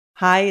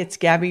Hi, it's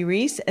Gabby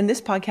Reese, and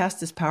this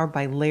podcast is powered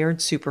by Laird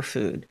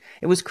Superfood.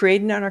 It was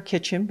created in our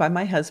kitchen by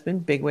my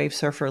husband, big wave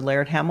surfer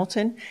Laird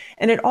Hamilton,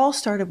 and it all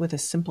started with a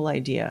simple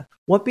idea.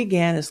 What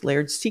began as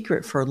Laird's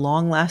secret for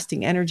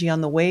long-lasting energy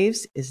on the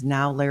waves is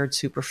now Laird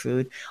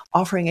Superfood,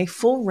 offering a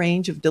full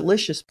range of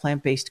delicious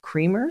plant-based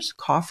creamers,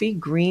 coffee,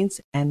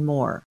 greens, and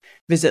more.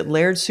 Visit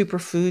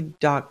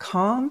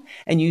lairdsuperfood.com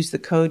and use the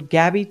code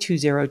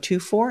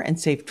GABBY2024 and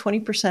save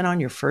 20% on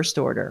your first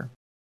order.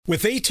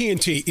 With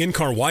AT&T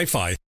in-car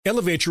Wi-Fi,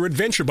 elevate your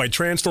adventure by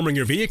transforming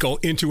your vehicle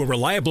into a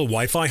reliable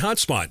Wi-Fi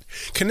hotspot.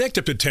 Connect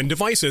up to 10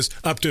 devices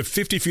up to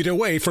 50 feet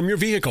away from your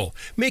vehicle,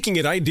 making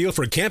it ideal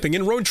for camping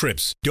and road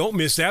trips. Don't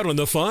miss out on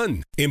the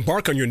fun.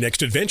 Embark on your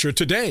next adventure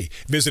today.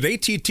 Visit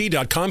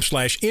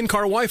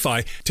att.com/in-car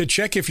Wi-Fi to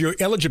check if you're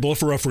eligible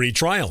for a free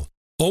trial.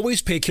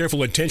 Always pay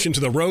careful attention to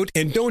the road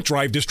and don't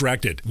drive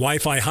distracted.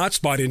 Wi-Fi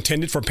hotspot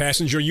intended for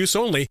passenger use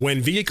only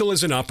when vehicle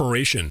is in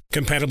operation.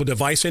 Compatible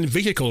device and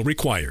vehicle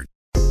required.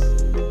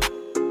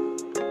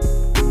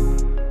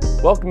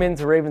 Welcome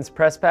into Ravens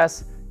Press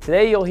Pass.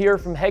 Today you'll hear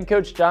from head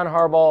coach John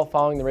Harbaugh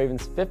following the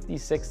Ravens'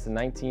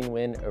 56-19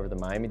 win over the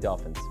Miami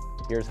Dolphins.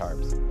 Here's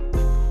Harbs.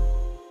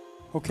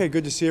 Okay,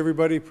 good to see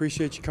everybody.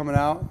 Appreciate you coming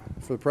out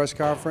for the press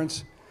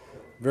conference.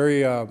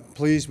 Very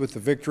pleased with the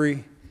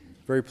victory.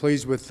 Very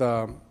pleased with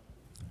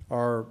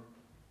our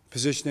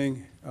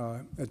positioning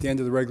at the end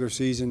of the regular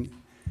season,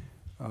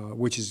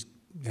 which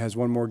has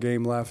one more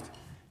game left,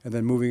 and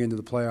then moving into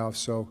the playoffs.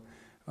 So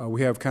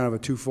we have kind of a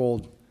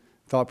twofold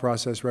thought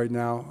process right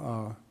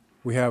now.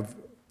 We have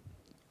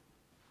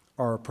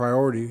our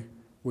priority,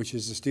 which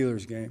is the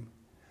Steelers game,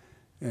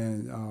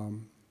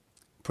 and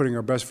putting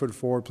our best foot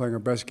forward, playing our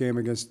best game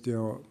against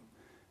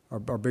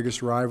our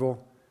biggest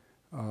rival,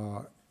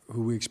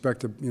 who we expect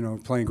to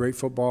playing great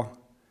football,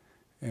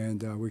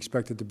 and we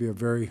expect it to be a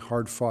very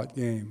hard-fought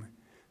game.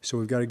 So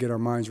we've got to get our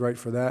minds right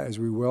for that, as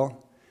we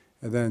will,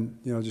 and then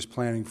just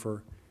planning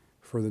for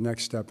the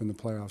next step in the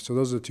playoffs. So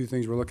those are the two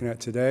things we're looking at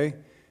today.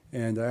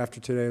 And after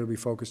today, it'll be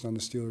focused on the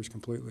Steelers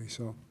completely.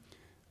 So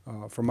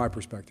from my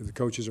perspective, the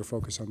coaches are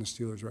focused on the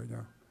Steelers right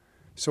now.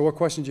 So what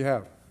questions do you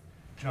have?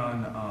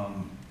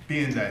 John,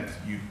 being that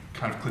you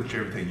kind of clicked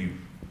everything you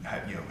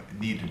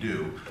need to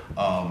do,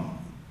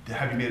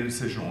 have you made a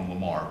decision on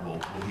Lamar? Will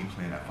he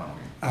play in that final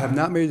game? I have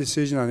not made a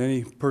decision on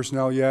any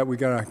personnel yet. We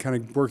got to kind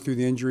of work through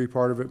the injury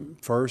part of it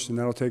first, and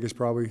that'll take us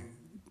probably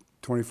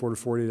 24 to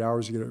 48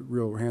 hours to get a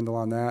real handle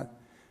on that.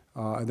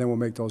 And then we'll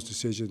make those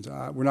decisions.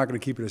 We're not going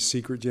to keep it a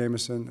secret,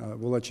 Jameson.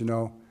 We'll let you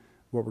know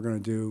what we're going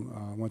to do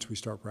once we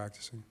start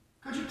practicing.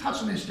 Could you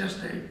touch on this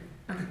yesterday,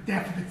 like the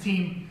depth of the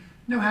team?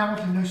 No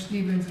Hamilton, no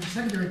Stevens, and the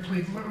secondary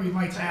played literally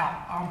lights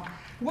out.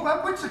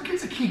 What's the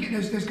key getting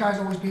those guys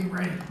always being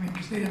ready?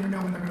 Because they never know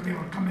when they're going to be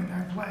able to come in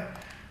there and play.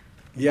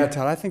 Yeah,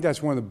 Todd, I think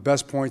that's one of the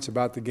best points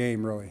about the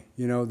game, really.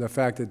 The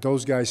fact that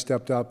those guys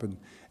stepped up, and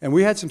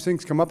we had some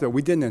things come up that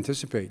we didn't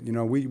anticipate.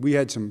 We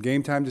had some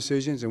game time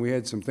decisions, and we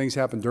had some things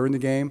happen during the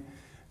game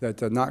that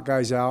knocked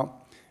guys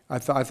out. I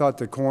thought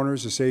the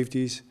corners, the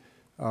safeties,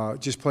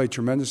 just played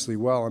tremendously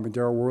well.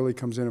 Darryl Worley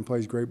comes in and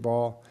plays great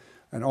ball,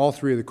 and all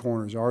three of the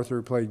corners.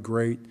 Arthur played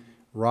great,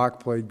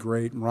 Rock played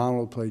great,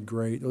 Ronald played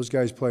great. Those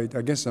guys played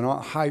against a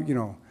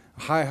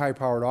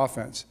high-powered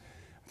offense.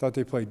 I thought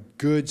they played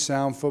good,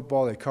 sound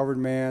football. They covered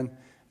man.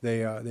 They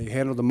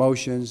handled the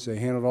motions. They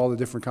handled all the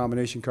different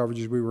combination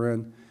coverages we were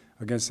in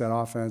against that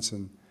offense,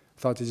 and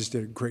I thought they just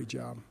did a great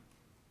job.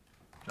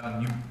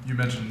 John, you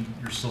mentioned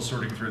you're still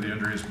sorting through the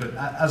injuries, but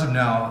as of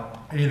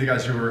now, any of the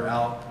guys who were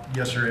out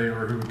yesterday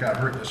or who got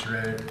hurt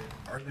yesterday,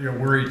 are they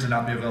worried to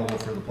not be available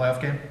for the playoff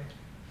game?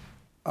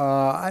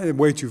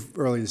 Way too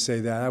early to say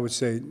that. I would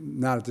say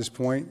not at this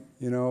point,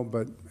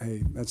 but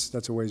hey,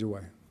 that's a ways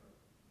away.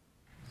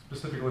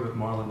 Specifically with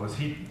Marlon, was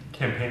he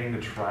campaigning to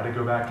try to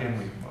go back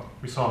in?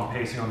 We saw him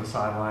pacing on the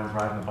sidelines,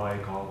 riding the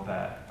bike, all of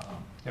that,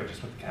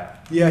 just with the calf.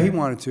 Yeah, he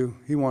wanted to,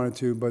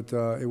 but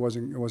it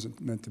wasn't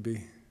meant to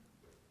be.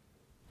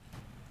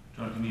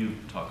 John, can you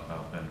talk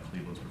about Ben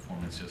Cleveland's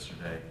performance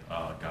yesterday?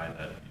 A guy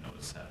that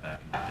was sat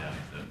back in the depth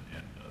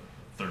and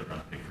a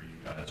third-round pick for you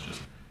guys,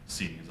 just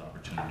seeing his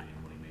opportunity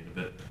and what he made of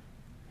it.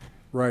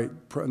 Right,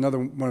 another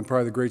one of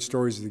probably the great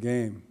stories of the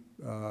game.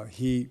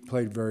 He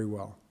played very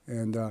well,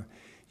 and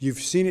you've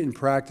seen it in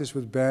practice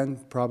with Ben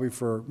probably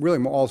for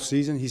really all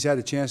season. He's had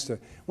a chance to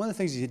 – one of the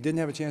things he didn't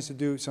have a chance to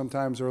do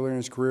sometimes earlier in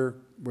his career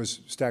was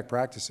stack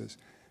practices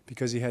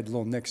because he had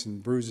little nicks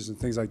and bruises and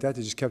things like that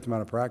that just kept him out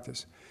of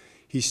practice.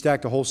 He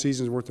stacked a whole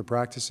season's worth of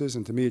practices,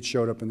 and to me it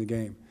showed up in the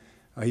game.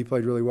 He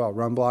played really well.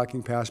 Run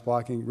blocking, pass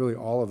blocking, really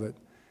all of it.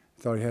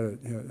 I thought he had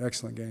an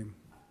excellent game.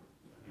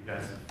 You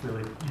guys have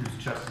really used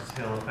Justice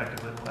Hill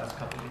effectively the last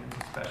couple of games,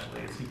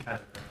 especially as he kind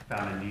of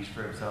found a niche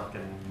for himself,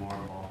 getting more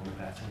involved in the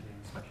passing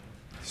game,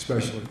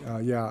 especially.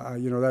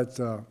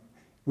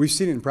 We've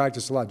seen it in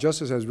practice a lot.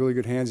 Justice has really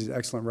good hands. He's an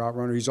excellent route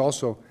runner. He's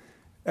also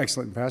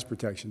excellent in pass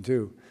protection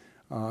too.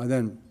 And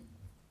then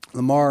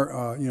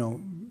Lamar,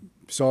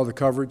 saw the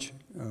coverage,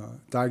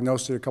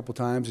 diagnosed it a couple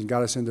times, and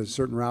got us into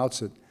certain routes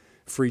that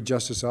freed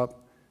Justice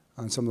up.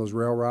 on some of those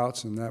rail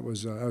routes, and that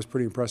was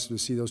pretty impressive to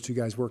see those two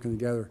guys working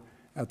together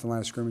at the line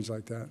of scrimmage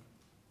like that.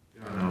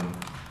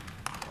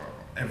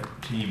 Every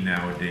team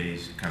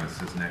nowadays kind of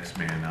says next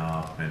man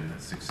up, and the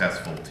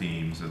successful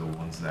teams are the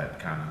ones that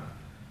kind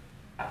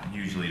of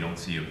usually don't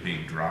see a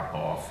big drop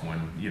off when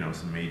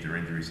some major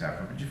injuries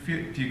happen. But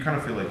do you kind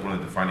of feel like one of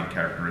the defining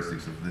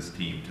characteristics of this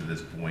team to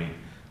this point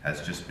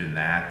has just been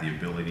the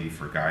ability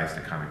for guys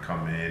to kind of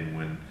come in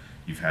when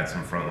you've had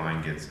some front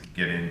line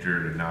get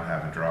injured and not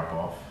have a drop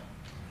off?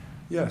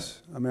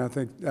 Yes, I mean I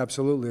think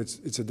absolutely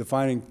it's a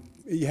defining.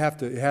 It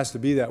has to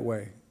be that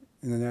way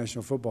in the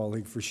National Football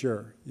League for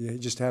sure. You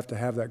just have to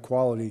have that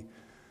quality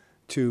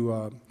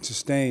to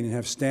sustain and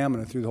have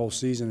stamina through the whole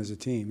season as a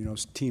team.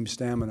 Team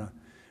stamina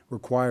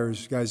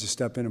requires guys to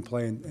step in and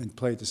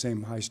play at the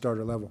same high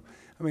starter level.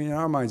 I mean, in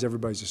our minds,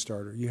 everybody's a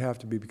starter. You have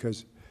to be,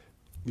 because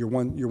you're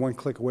one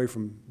click away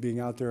from being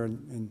out there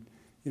and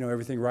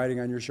everything riding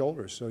on your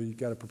shoulders. So you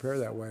got to prepare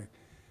that way.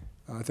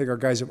 I think our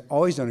guys have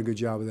always done a good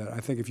job of that.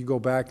 I think if you go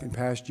back in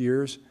past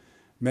years,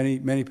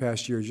 many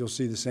past years, you'll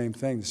see the same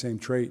thing, the same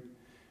trait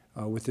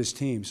with this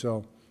team.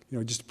 So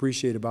just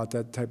appreciate about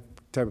that type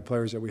of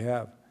players that we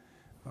have,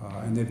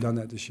 and they've done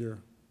that this year.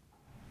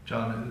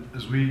 John,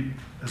 as we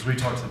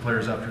talked to the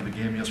players after the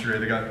game yesterday,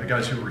 the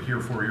guys who were here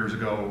 4 years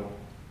ago,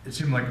 it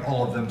seemed like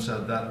all of them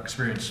said that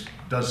experience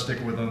does stick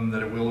with them,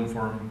 that it will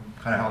inform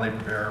kind of how they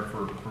prepare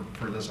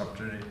for this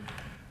opportunity.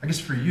 I guess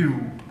for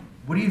you,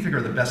 what do you think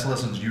are the best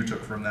lessons you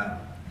took from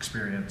that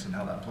experience and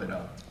how that played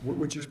out?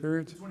 Which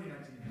experience? 2019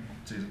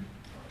 season.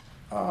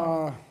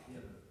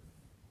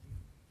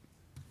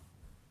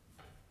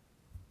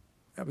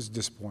 That was a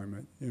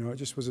disappointment. It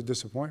just was a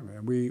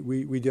disappointment.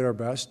 We did our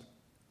best.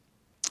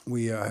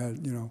 We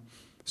had,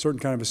 certain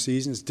kind of a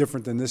season. It's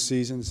different than this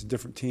season. It's a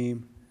different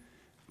team,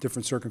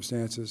 different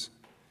circumstances,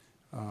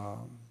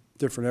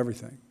 different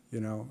everything,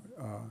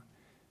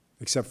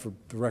 except for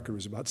the record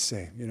was about the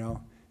same,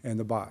 and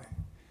the bye.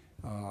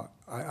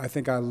 I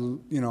think I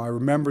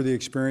remember the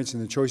experience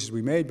and the choices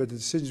we made, but the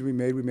decisions we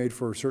made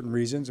for certain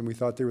reasons, and we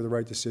thought they were the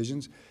right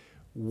decisions.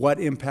 What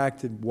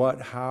impacted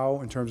what,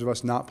 how, in terms of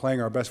us not playing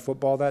our best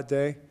football that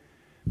day,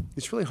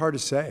 it's really hard to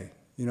say,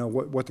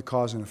 what the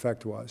cause and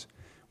effect was.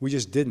 We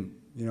just didn't.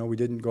 We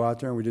didn't go out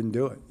there and we didn't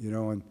do it.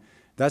 And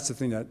that's the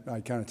thing that I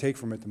kind of take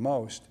from it the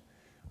most.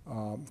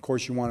 Of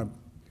course, we want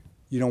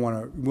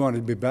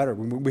to be better.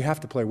 We have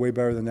to play way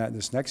better than that in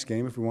this next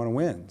game if we want to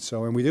win.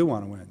 And we do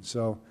want to win.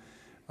 So,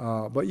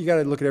 but you got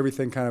to look at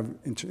everything kind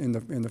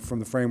of from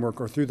the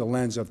framework or through the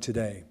lens of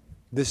today,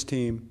 this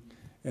team,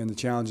 and the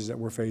challenges that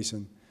we're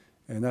facing,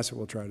 and that's what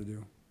we'll try to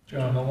do.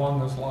 John, along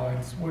those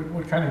lines,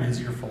 what kind of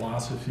is your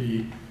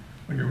philosophy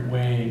when you're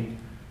weighing,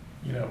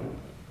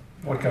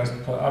 what guys to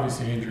play?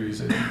 Obviously,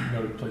 injuries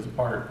plays a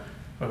part,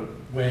 but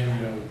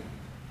weighing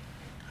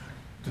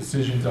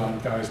decisions on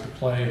guys to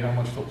play, how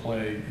much they'll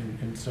play,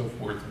 and so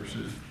forth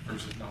versus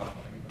not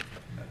playing.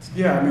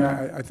 Yeah, I mean,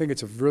 I think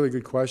it's a really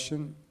good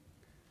question.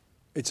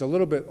 It's a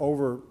little bit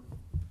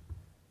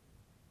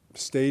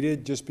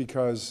overstated just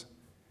because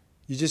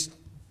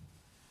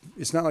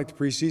it's not like the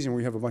preseason where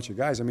you have a bunch of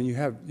guys. I mean, you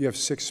have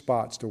 6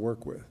 spots to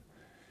work with,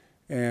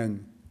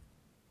 and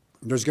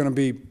there's going to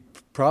be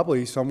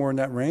probably somewhere in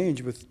that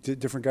range with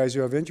different guys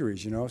who have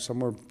injuries,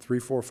 somewhere 3,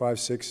 4, 5,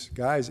 6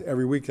 guys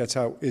every week. That's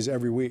how it is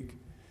every week.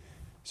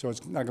 So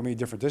it's not going to be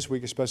different this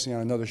week, especially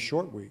on another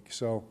short week.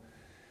 So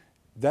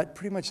that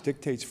pretty much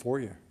dictates for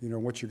you,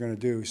 what you're going to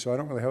do. So I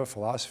don't really have a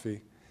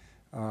philosophy.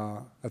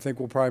 I think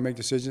we'll probably make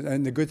decisions.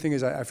 And the good thing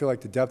is I feel like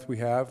the depth we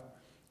have,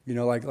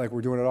 like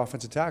we're doing at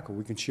offensive tackle,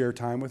 we can share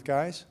time with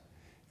guys,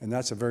 and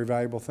that's a very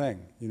valuable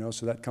thing,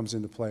 so that comes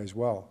into play as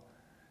well.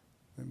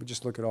 And we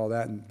just look at all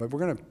that. But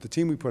the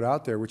team we put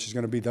out there, which is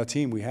going to be the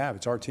team we have,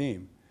 it's our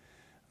team,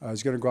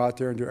 is going to go out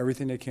there and do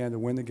everything they can to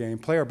win the game,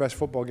 play our best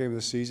football game of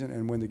the season,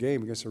 and win the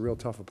game against a real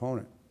tough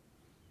opponent.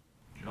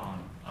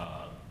 John,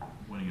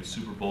 winning a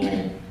Super Bowl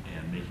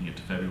and making it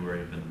to February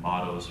have been the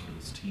mottos for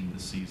this team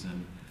this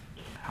season.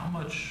 How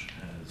much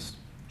has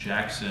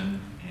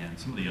Jackson and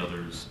some of the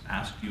others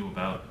asked you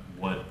about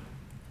what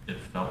it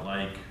felt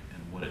like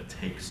and what it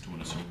takes to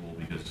win a Super Bowl,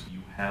 because you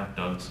have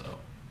done so?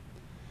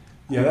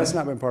 Yeah, that's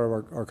not been part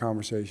of our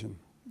conversation.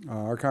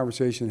 Our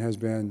conversation has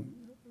been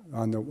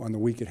on the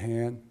week at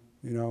hand,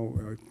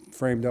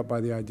 framed up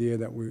by the idea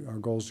that our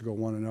goal is to go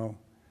 1-0,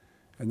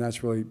 and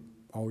that's really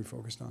all we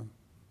focused on.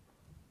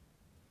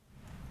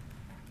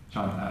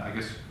 John, I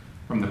guess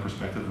from the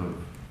perspective of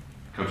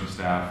coaching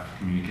staff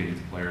communicating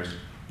to players,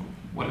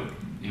 what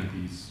have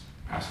these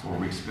past 4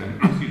 weeks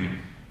been,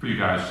 for you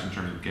guys in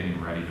terms of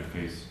getting ready to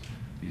face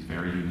these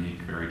very unique,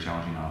 very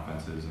challenging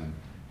offenses,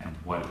 and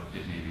what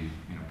it maybe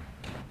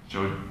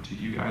showed to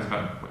you guys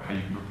about how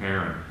you can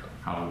prepare and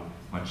how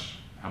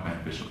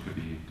beneficial it could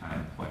be kind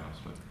of in the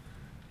playoffs? But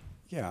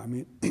yeah, I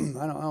mean,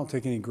 I don't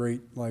take any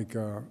great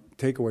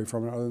takeaway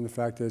from it other than the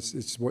fact that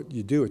it's what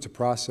you do. It's a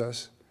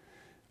process.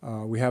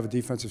 We have a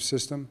defensive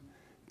system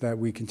that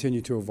we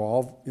continue to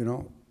evolve.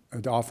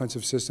 An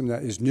offensive system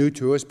that is new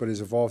to us but has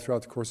evolved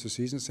throughout the course of the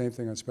season. Same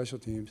thing on special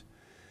teams.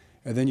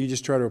 And then you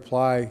just try to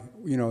apply,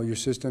 your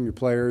system, your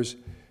players,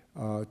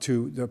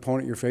 to the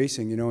opponent you're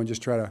facing, and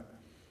just try to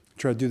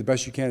do the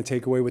best you can to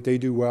take away what they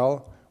do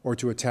well, or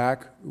to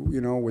attack,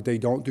 what they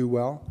don't do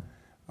well,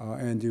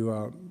 and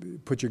to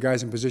put your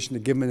guys in position to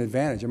give them an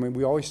advantage. I mean,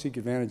 we always seek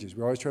advantages.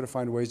 We always try to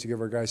find ways to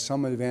give our guys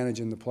some advantage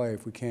in the play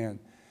if we can,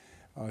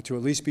 to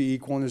at least be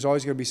equal. And there's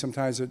always going to be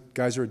sometimes that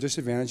guys are at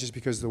disadvantage just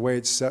because of the way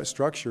it's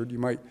structured. You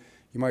might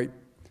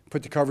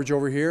put the coverage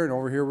over here, and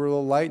over here we're a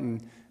little light,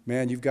 and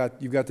man, you've got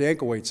the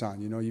ankle weights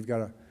on. You've got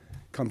to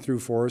come through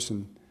for us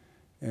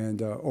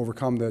and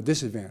overcome the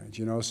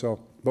disadvantage. So,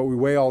 but we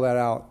weigh all that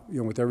out,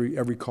 with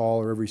every call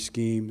or every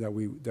scheme that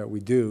we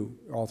do,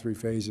 all three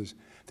phases.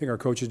 I think our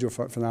coaches do a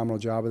phenomenal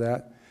job of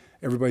that.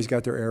 Everybody's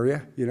got their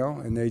area,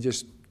 and they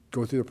just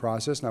go through the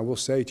process. And I will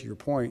say, to your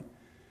point,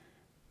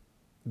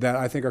 that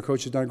I think our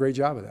coach has done a great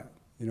job of that.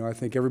 I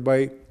think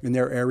everybody in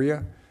their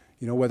area,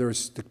 whether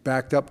it's the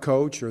backed up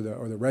coach or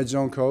the red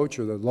zone coach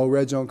or the low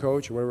red zone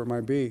coach or whatever it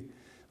might be,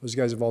 those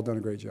guys have all done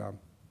a great job.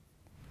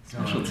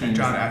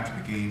 John, after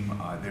the game,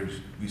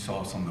 we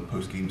saw some of the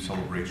post-game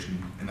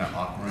celebration in that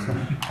locker room.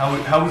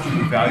 How would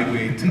you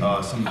evaluate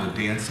some of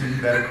the dancing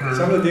that occurred?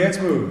 Some of the dance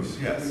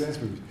moves. Yes. The dance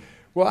moves.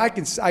 Well, I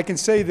can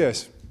say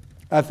this.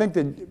 I think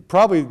that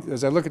probably,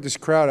 as I look at this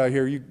crowd out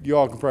here, you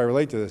all can probably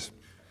relate to this.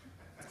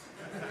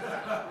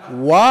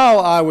 While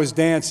I was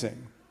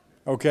dancing,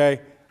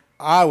 okay,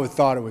 I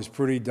thought it was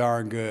pretty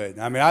darn good.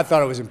 I mean, I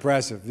thought it was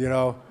impressive,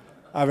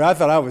 I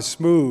thought I was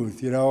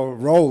smooth,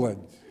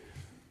 rolling.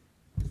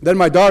 Then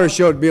my daughter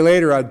showed me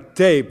later on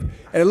tape,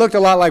 and it looked a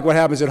lot like what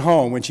happens at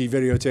home when she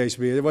videotapes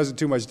me. It wasn't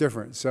too much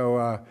different. So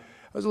I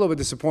was a little bit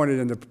disappointed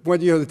when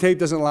the tape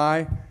doesn't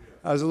lie.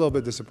 I was a little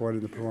bit disappointed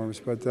in the performance,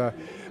 I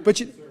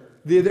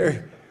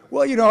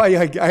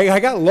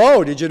got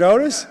low. Did you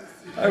notice?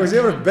 I was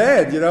able to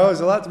bend. There's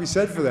a lot to be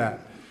said for that.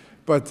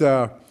 But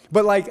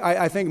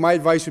I think my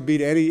advice would be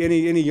to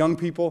any young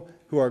people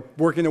who are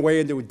working their way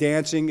into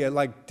dancing at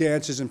like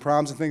dances and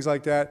proms and things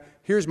like that.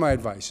 Here's my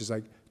advice: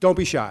 don't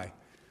be shy.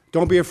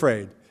 Don't be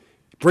afraid.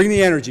 Bring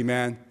the energy,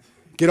 man.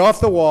 Get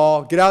off the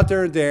wall. Get out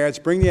there and dance.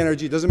 Bring the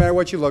energy. It doesn't matter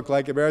what you look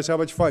like. It matters how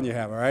much fun you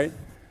have, all right?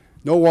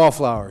 No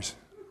wallflowers.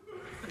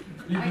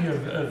 Speaking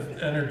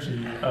of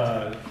energy,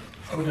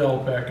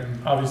 Odell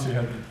Beckham obviously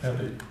had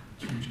the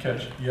huge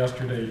catch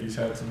yesterday. He's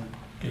had some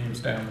games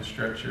down the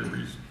stretch here where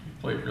he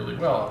played really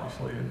well,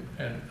 obviously. And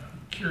I'm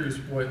curious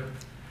what,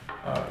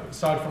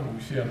 aside from what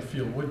we see on the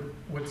field,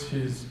 what's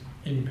his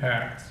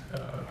impact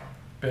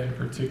been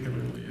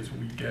particularly as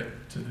we get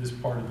to this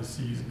part of the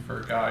season for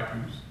a guy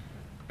who's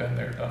been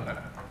there, done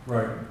that?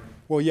 Right.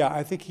 Well, yeah,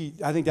 I think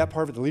that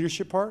part of it, the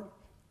leadership part,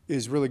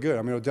 is really good.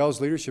 I mean,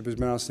 Odell's leadership has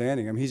been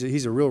outstanding. I mean,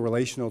 he's a real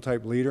relational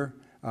type leader.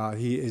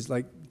 He is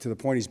to the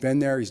point he's been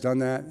there, he's done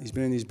that, he's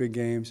been in these big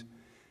games.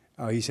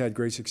 He's had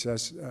great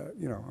success. I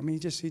mean,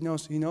 he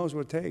knows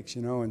what it takes.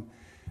 And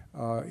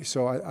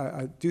so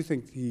I do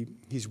think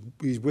he's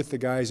with the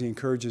guys. He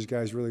encourages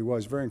guys. Really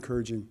was very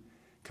encouraging,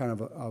 kind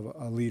of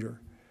a leader.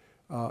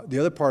 The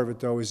other part of it,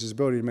 though, is his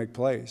ability to make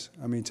plays.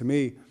 I mean, to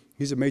me,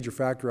 he's a major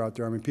factor out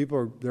there. I mean,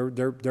 people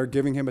they're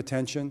giving him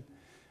attention.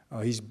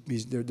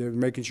 They're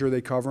making sure they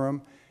cover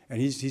him,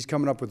 and he's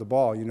coming up with the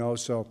ball.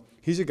 So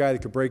he's a guy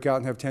that could break out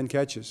and have 10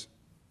 catches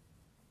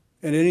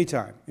at any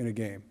time in a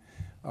game,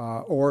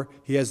 or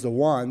he has the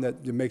one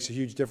that makes a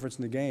huge difference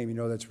in the game.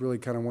 That's really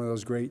kind of one of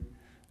those great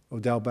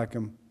Odell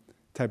Beckham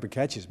type of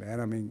catches,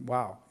 man. I mean,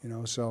 wow.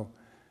 So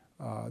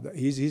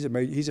he's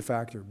a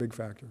factor, big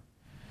factor.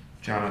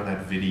 John, on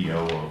that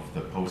video of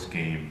the post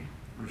game,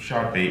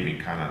 Rashad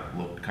Bateman kind of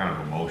looked kind of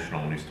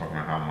emotional when he was talking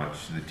about how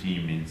much the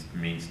team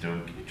means to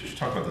him. Can you just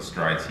talk about the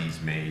strides he's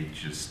made?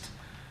 Just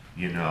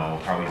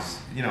how he's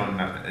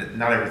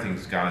not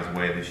everything's gone his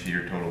way this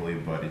year totally,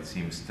 but it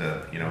seems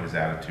to his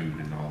attitude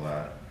and all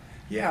that.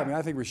 Yeah, I mean,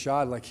 I think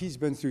Rashad, he's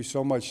been through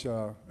so much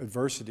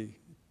adversity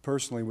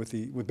personally with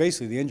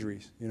basically the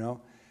injuries.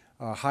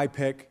 High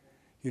pick,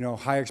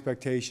 high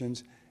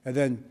expectations, and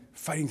then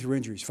fighting through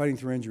injuries,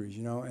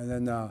 and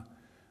then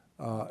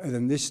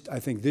I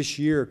think this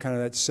year kind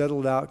of that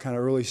settled out kind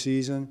of early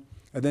season,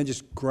 and then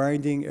just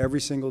grinding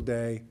every single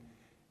day,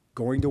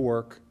 going to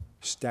work,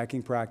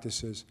 stacking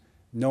practices,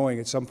 knowing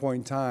at some point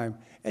in time,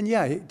 and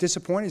yeah,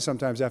 disappointed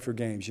sometimes after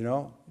games,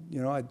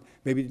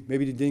 maybe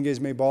he didn't get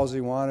as many balls as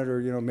he wanted,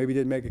 or maybe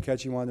didn't make a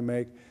catch he wanted to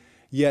make,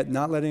 yet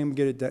not letting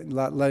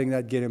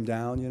that get him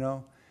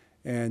down,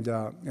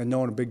 and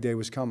knowing a big day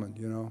was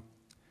coming,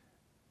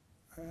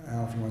 I don't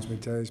know if he wants me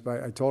to tell you this,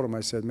 but I told him,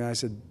 he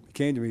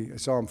came to me, I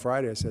saw him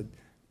Friday, I said,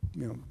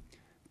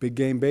 big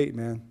game bait,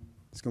 man.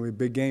 It's going to be a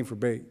big game for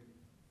bait.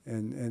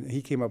 And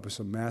he came up with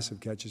some massive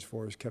catches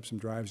for us, kept some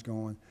drives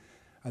going.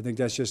 I think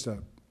that's just a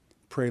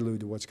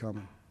prelude to what's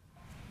coming.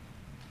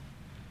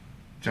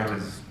 John,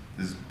 is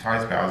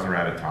Tyus Bowser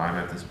out of time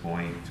at this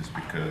point? Just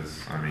because,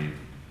 I mean,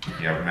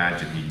 I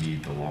imagine he'd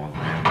need the long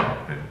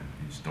ramp-up, and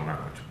you just don't have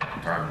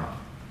much time left.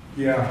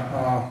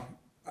 Yeah.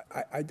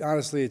 I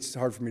honestly, it's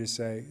hard for me to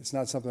say. It's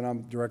not something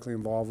I'm directly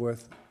involved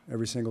with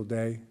every single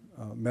day.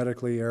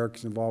 Medically,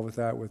 Eric's involved with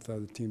that, with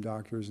the team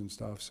doctors and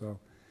stuff. So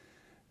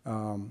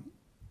I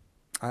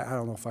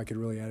don't know if I could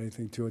really add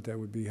anything to it that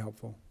would be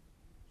helpful.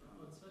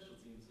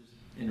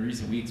 in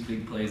recent weeks,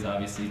 big plays,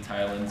 obviously,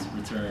 Tylen's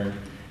return.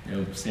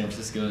 San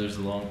Francisco, there's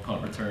a long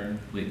punt return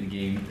late in the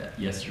game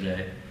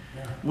yesterday.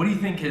 Yeah. What do you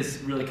think has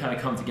really kind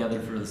of come together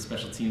for the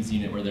special teams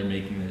unit where they're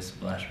making those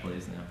splash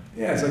plays now?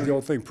 Yeah, it's like the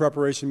old thing,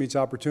 preparation meets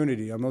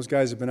opportunity. Those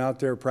guys have been out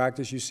there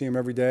practice. You see them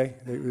every day.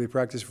 They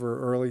practice for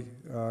early,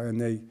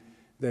 and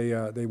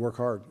they work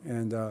hard.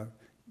 And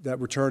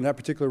that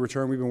particular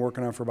return, we've been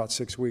working on for about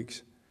 6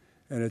 weeks.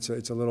 And it's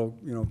a little,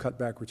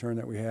 cutback return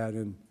that we had,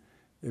 and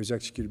it was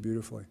executed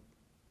beautifully.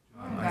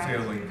 Back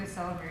to the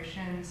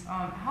celebrations,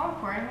 how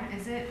important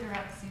is it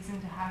throughout the season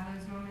to have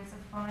those moments of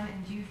fun?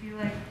 And do you feel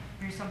like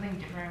there's something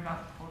different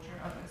about the culture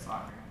of this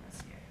locker room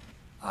this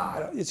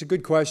year? It's a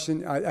good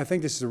question. I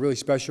think this is a really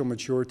special,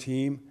 mature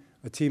team,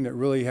 a team that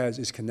really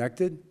is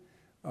connected,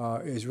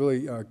 is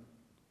really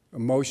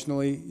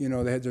emotionally,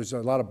 there's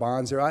a lot of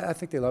bonds there. I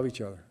think they love each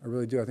other. I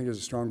really do. I think there's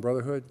a strong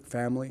brotherhood,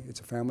 family.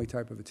 It's a family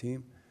type of a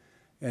team.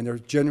 And they're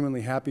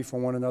genuinely happy for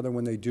one another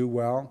when they do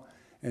well.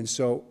 And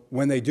so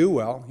when they do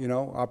well,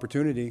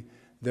 opportunity,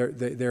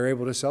 they're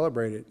able to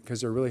celebrate it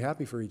because they're really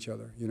happy for each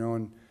other,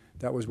 and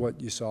that was what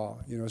you saw,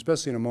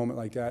 especially in a moment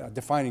like that, a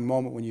defining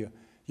moment when you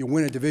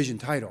win a division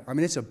title. I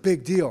mean, it's a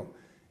big deal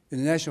in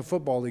the National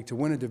Football League to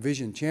win a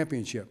division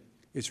championship.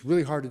 It's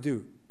really hard to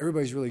do.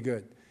 Everybody's really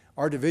good.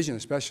 Our division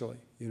especially,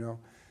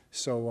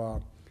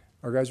 So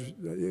our guys,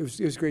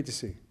 it was great to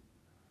see.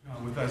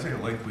 With Isaiah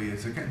Likely,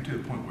 is it getting to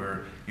the point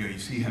where you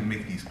see him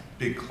make these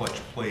big clutch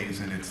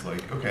plays, and it's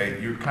like,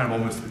 okay, you're kind of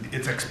almost,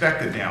 it's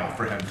expected now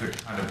for him to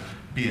kind of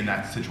be in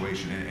that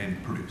situation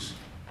and produce?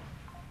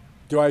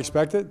 Do I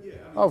expect it? Yeah.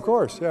 Oh, of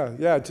course,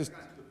 yeah. Just to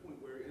the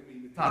point where,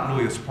 it's not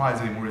really a surprise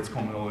anymore. It's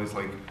coming always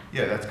like,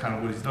 yeah, that's kind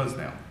of what he does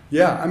now.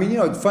 Yeah,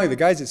 it's funny. The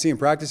guys that see him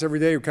practice every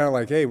day are kind of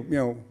like, hey, what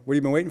have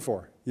you been waiting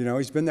for?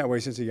 He's been that way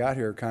since he got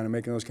here, kind of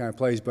making those kind of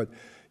plays. But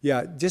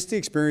yeah, just the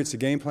experience, the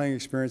game playing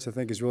experience, I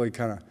think is really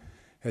kind of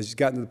has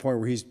gotten to the point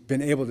where he's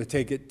been able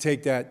to get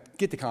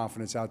the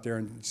confidence out there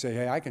and say,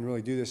 hey, I can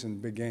really do this in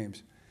big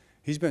games.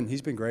 He's been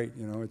great.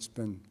 It's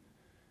been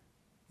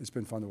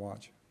fun to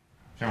watch.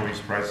 John, were you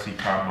surprised to see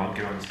Todd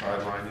Monken on the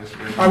sideline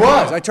yesterday? I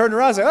was. I turned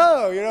around and said,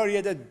 oh, he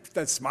had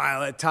that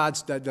smile,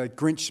 that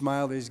Grinch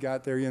smile that he's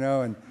got there,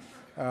 and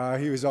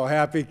he was all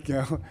happy.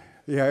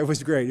 Yeah, it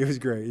was great. It was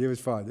great. It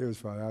was fun.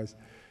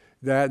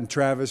 That and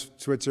Travis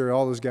Switzer,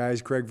 all those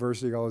guys, Craig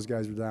Versick, all those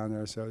guys were down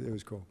there, so it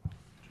was cool.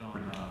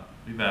 John,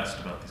 we've asked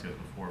about these guys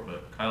before,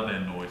 but Kyle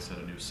Van Noy set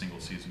a new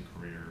single-season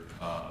career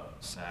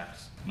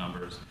sacks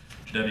numbers.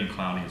 Jadeveon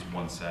Clowney is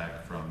 1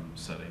 sack from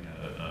setting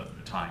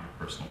tying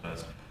a personal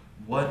best.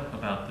 What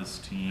about this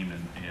team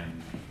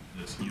and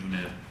this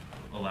unit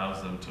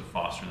allows them to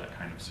foster that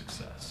kind of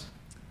success?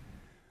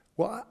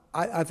 Well,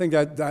 I think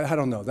that I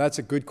don't know. That's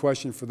a good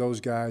question for those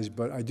guys,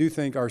 but I do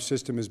think our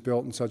system is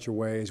built in such a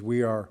way as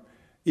we are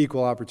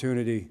equal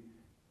opportunity,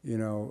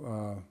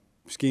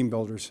 scheme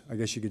builders, I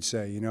guess you could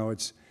say.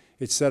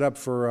 It's set up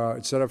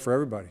for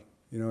everybody.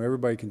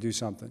 Everybody can do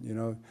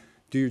something.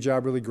 Do your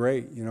job really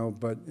great.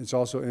 But it's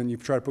also, and you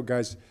try to put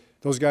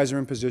those guys are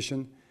in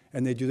position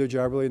and they do their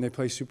job really and they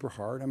play super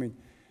hard. I mean,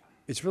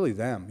 it's really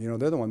them.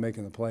 They're the one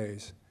making the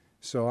plays.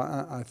 So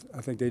I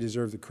think they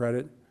deserve the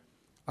credit.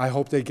 I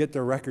hope they get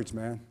their records,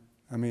 man.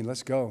 I mean,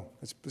 let's go.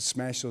 Let's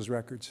smash those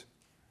records.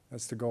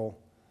 That's the goal.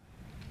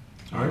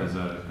 All right.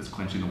 Does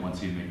clinching the 1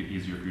 seed make it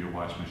easier for you to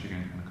watch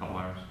Michigan in a couple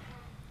hours?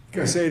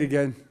 Can I say it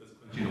again? Does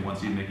clinching the 1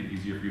 seed make it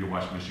easier for you to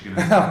watch Michigan?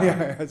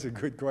 Yeah, that's a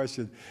good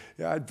question.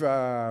 Yeah,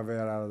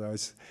 man, I don't know.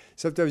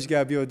 Sometimes you got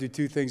to be able to do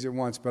 2 things at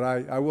once, but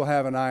I will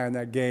have an eye on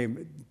that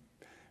game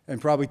and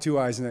probably 2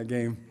 eyes in that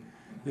game,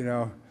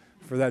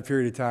 for that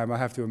period of time. I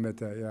have to admit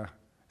that, yeah.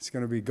 It's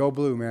going to be go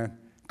blue, man.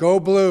 Go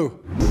blue.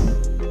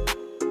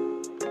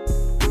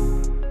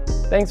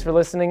 Thanks for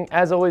listening.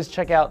 As always,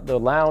 check out the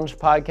Lounge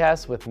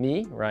podcast with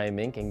me, Ryan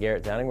Mink, and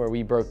Garrett Downing, where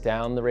we broke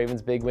down the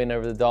Ravens' big win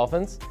over the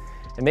Dolphins.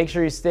 And make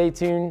sure you stay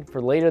tuned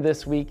for later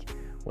this week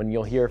when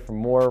you'll hear from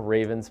more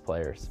Ravens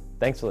players.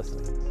 Thanks for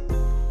listening.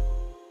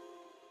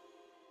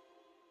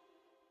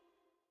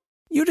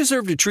 You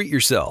deserve to treat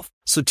yourself,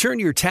 so turn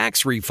your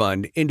tax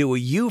refund into a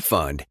U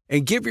fund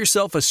and give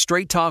yourself a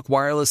Straight Talk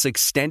Wireless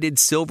Extended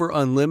Silver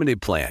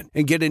Unlimited plan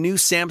and get a new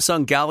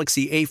Samsung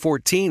Galaxy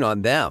A14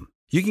 on them.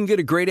 You can get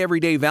a great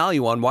everyday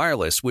value on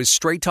wireless with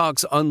Straight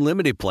Talk's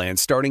Unlimited plan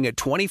starting at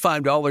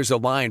 $25 a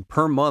line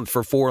per month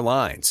for 4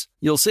 lines.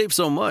 You'll save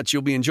so much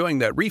you'll be enjoying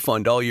that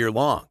refund all year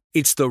long.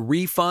 It's the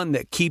refund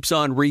that keeps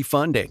on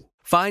refunding.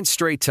 Find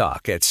Straight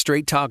Talk at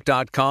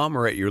straighttalk.com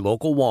or at your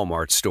local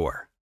Walmart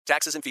store.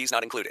 Taxes and fees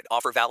not included.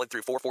 Offer valid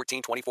through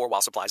 4/14/24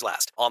 while supplies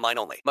last. Online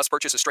only. Must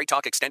purchase a Straight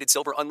Talk Extended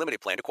Silver Unlimited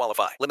plan to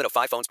qualify. Limit of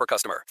 5 phones per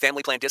customer.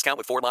 Family plan discount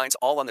with 4 lines,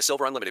 all on the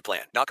Silver Unlimited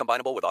plan. Not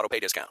combinable with auto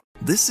pay discount.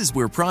 This is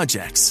where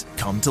projects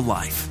come to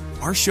life.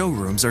 Our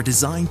showrooms are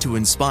designed to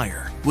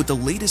inspire with the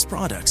latest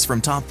products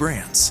from top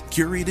brands,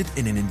 curated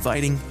in an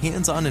inviting,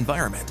 hands-on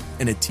environment,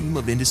 and a team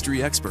of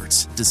industry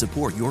experts to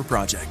support your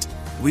project.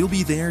 We'll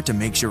be there to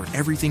make sure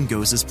everything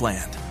goes as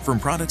planned, from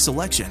product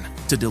selection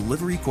to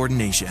delivery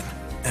coordination.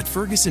 At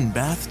Ferguson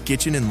Bath,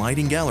 Kitchen, and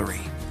Lighting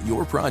Gallery,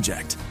 your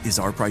project is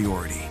our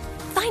priority.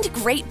 Find Find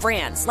great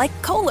brands like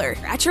Kohler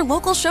at your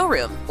local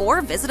showroom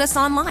or visit us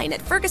online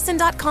at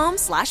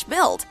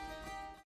ferguson.com/build.